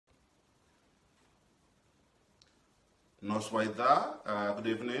Good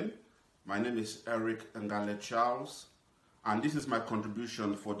evening. My name is Eric Ngalle Charles, and this is my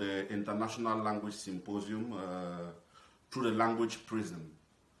contribution for the International Language Symposium through the Language Prism.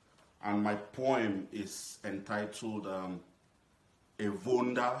 And my poem is entitled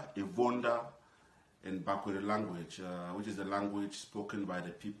Evonda in Bakweri language, which is the language spoken by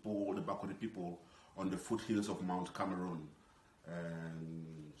the Bakweri people on the foothills of Mount Cameroon,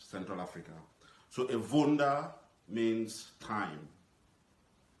 Central Africa. So Evonda means time.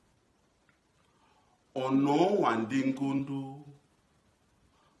 Ono wandingundu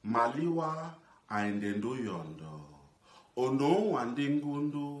maliwa aendendo yondo. Ono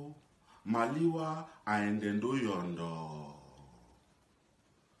wandingundu maliwa aendendo yondo.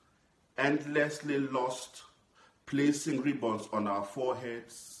 Endlessly lost, placing ribbons on our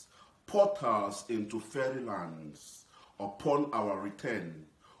foreheads, portals into fairylands. Upon our return,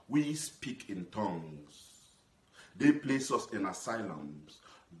 we speak in tongues. They place us in asylums,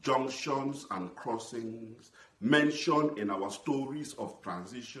 junctions and crossings, mentioned in our stories of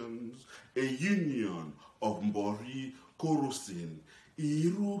transitions, a union of Mbori, Korosin,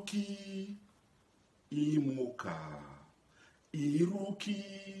 Iruki, Imuka,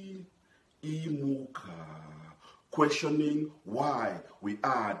 Iruki, Imuka, questioning why we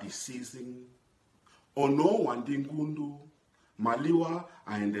are deceasing. Ono wandingundu, maliwa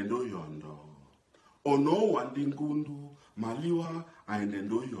aendendo yondo. Ono wandingundu, maliwa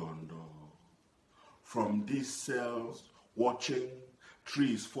aendendo yondo. From these cells, watching,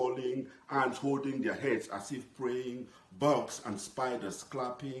 trees falling, ants holding their heads as if praying, bugs and spiders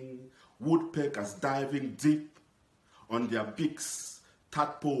clapping, woodpeckers diving deep on their beaks,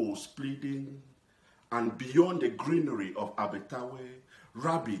 tadpoles pleading, and beyond the greenery of Abetawe,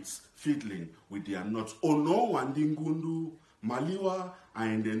 rabbits fiddling with their nuts. Ono wandingundu, maliwa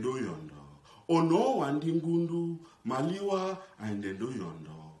aendendo yondo. Ono wandingundu, maliwa aendendo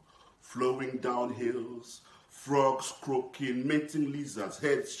yondo. Flowing down hills, frogs croaking, mating lizards,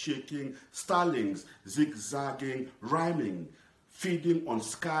 heads shaking, starlings zigzagging, rhyming, feeding on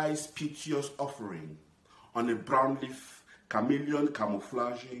sky's piteous offering, on a brown leaf, chameleon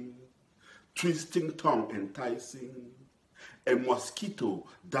camouflaging, twisting tongue enticing, a mosquito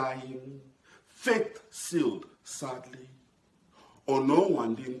dying, faith sealed sadly. Ono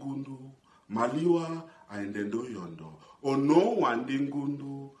wandingundu, maliwa aendendo yondo. Ono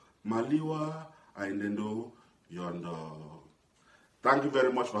wandingundu, maliwa aendendo yondo. Thank you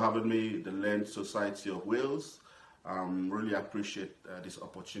very much for having me, the Learned Society of Wales. Really appreciate this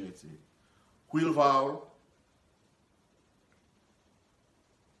opportunity. Wheelvow.